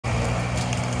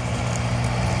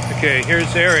Okay, here's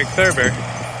Eryk Thurber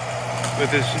with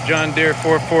his John Deere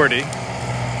 440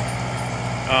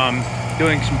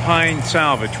 doing some pine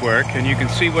salvage work, and you can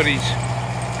see what he's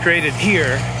created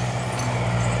here.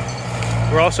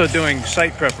 We're also doing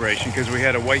site preparation because we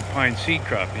had a white pine seed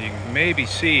crop, and you can maybe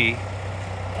see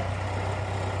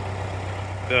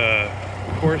the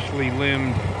coarsely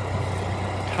limbed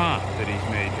top that he's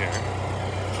made here.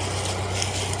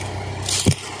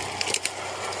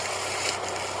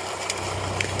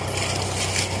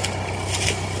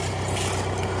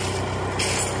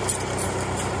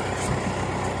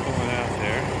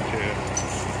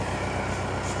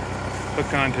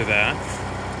 Hook onto that.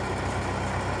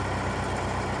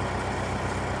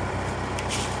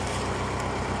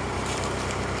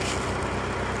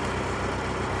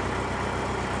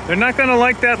 They're not going to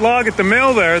like that log at the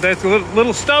mill there. That's a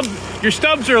little stub. Your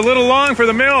stubs are a little long for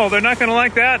the mill. They're not going to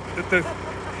like that.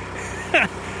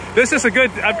 This is a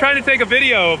good, I'm trying to take a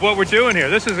video of what we're doing here.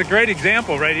 This is a great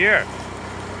example right here.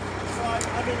 So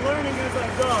I've been learning as I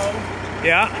go.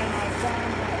 Yeah. And I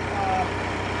found that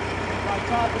if I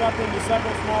chop it up into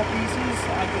several small pieces,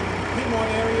 I can hit more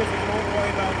areas and won't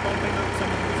worry about bumping up some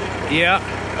of the residuals. Yeah,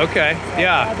 okay, So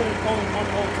yeah. rather than pulling one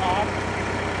whole top,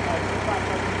 I chop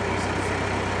up into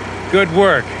pieces. Good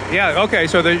work. Yeah, okay,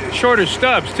 so the shorter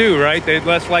stubs too, right? They're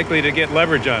less likely to get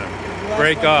leverage on them.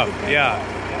 Break off.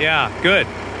 Yeah, good.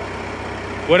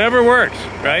 Whatever works,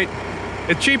 right?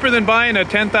 It's cheaper than buying a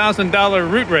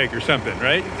 $10,000 root rake or something,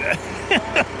 right?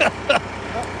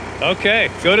 Okay,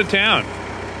 go to town.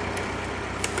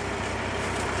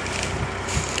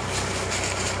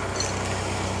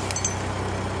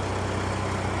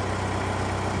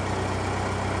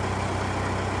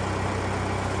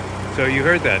 So you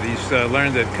heard that. He's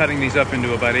learned that cutting these up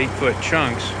into about 8-foot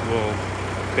chunks will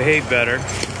behave better.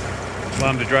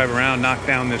 Allow him to drive around, knock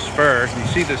down this fir. You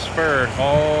see this fir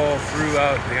all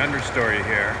throughout the understory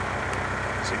here.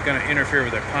 So it's going to interfere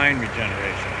with their pine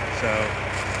regeneration. So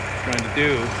what he's trying to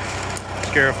do is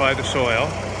scarify the soil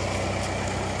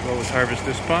as well as harvest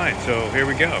this pine. So here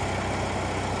we go.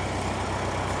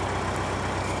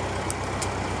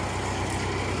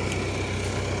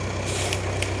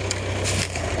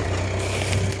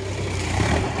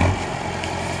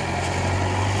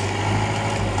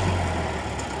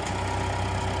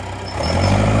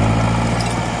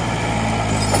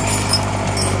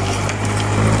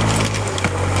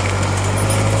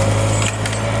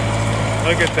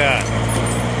 Look at that.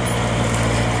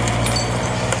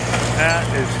 That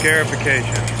is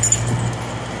scarification.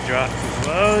 Drops his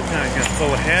load. Now he's going to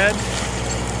pull ahead.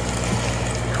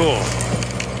 Cool.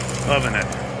 Loving it.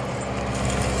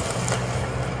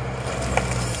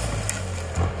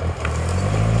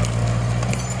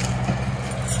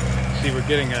 See,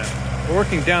 we're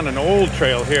working down an old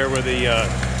trail here where the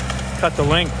cut the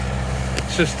length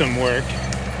system worked.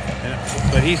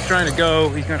 But he's trying to go,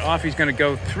 he's going to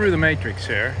go through the matrix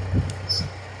here.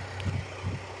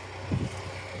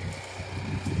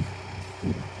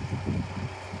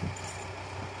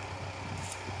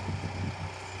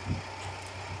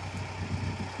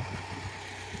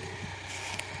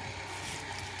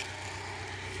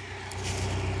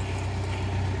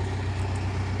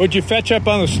 Would you fetch up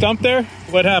on the stump there?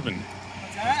 What happened?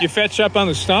 What's that? You fetched up on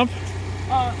the stump?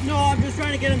 No, I'm just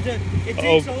trying to get them to, it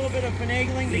takes a little bit of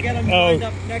finagling to get them lined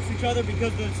up next to each other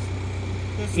because the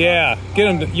yeah,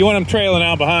 get them. You want them trailing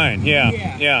out behind. Yeah.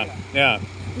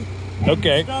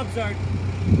 Okay. The stubs are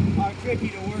tricky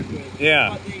to work with. Yeah.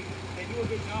 But they do a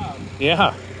good job.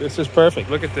 Yeah, this is perfect.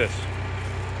 Look at this.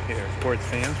 Here, sports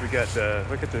fans, we got,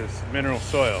 look at this mineral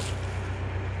soil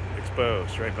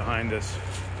exposed right behind this.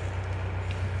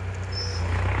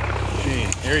 Gee,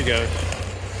 here he goes.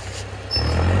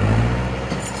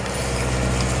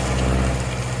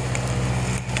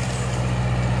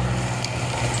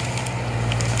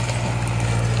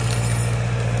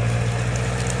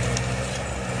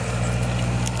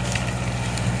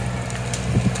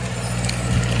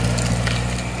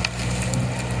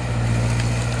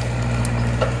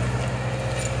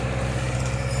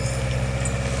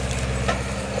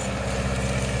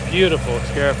 Beautiful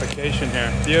scarification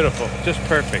here. Beautiful. Just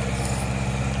perfect.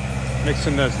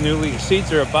 Mixing those newly,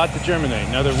 seeds are about to germinate.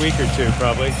 Another week or two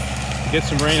probably. Get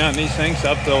some rain on these things,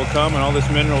 up they'll come, and all this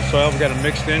mineral soil, we've got them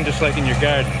mixed in just like in your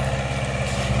garden.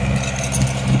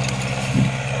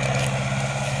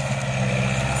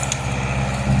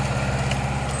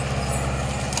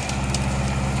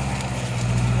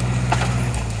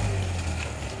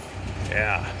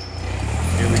 Yeah.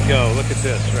 Here we go. Look at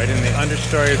this. Right in the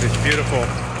understory of this beautiful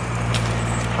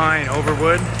pine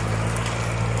overwood.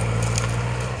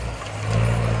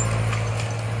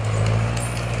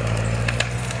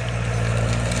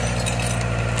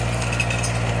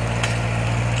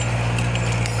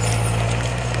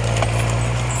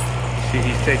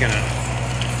 he's taking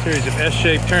a series of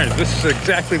S-shaped turns. This is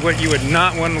exactly what you would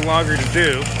not want a logger to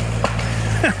do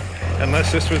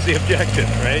unless this was the objective,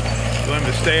 right? You want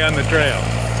him to stay on the trail.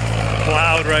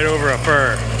 Plowed right over a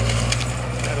fir.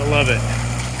 Gotta love it.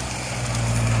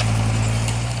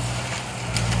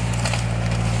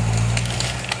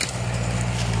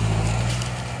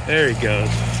 There he goes.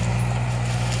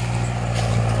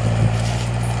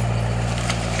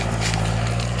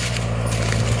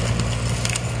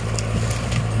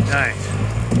 Nice.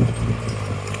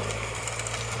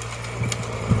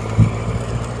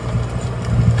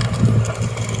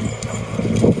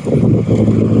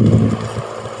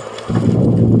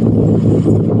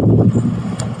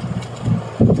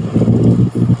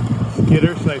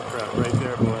 Skidder sight trap right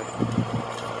there, boy.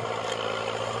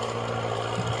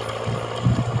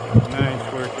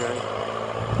 Nice work, Eryk.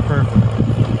 Perfect.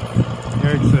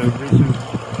 Eryk's a recent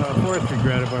forestry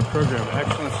grad of our program.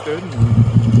 Excellent student.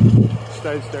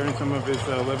 Starting some of his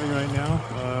living right now,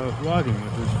 logging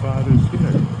with his father's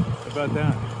skidder. How about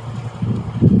that?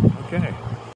 Okay.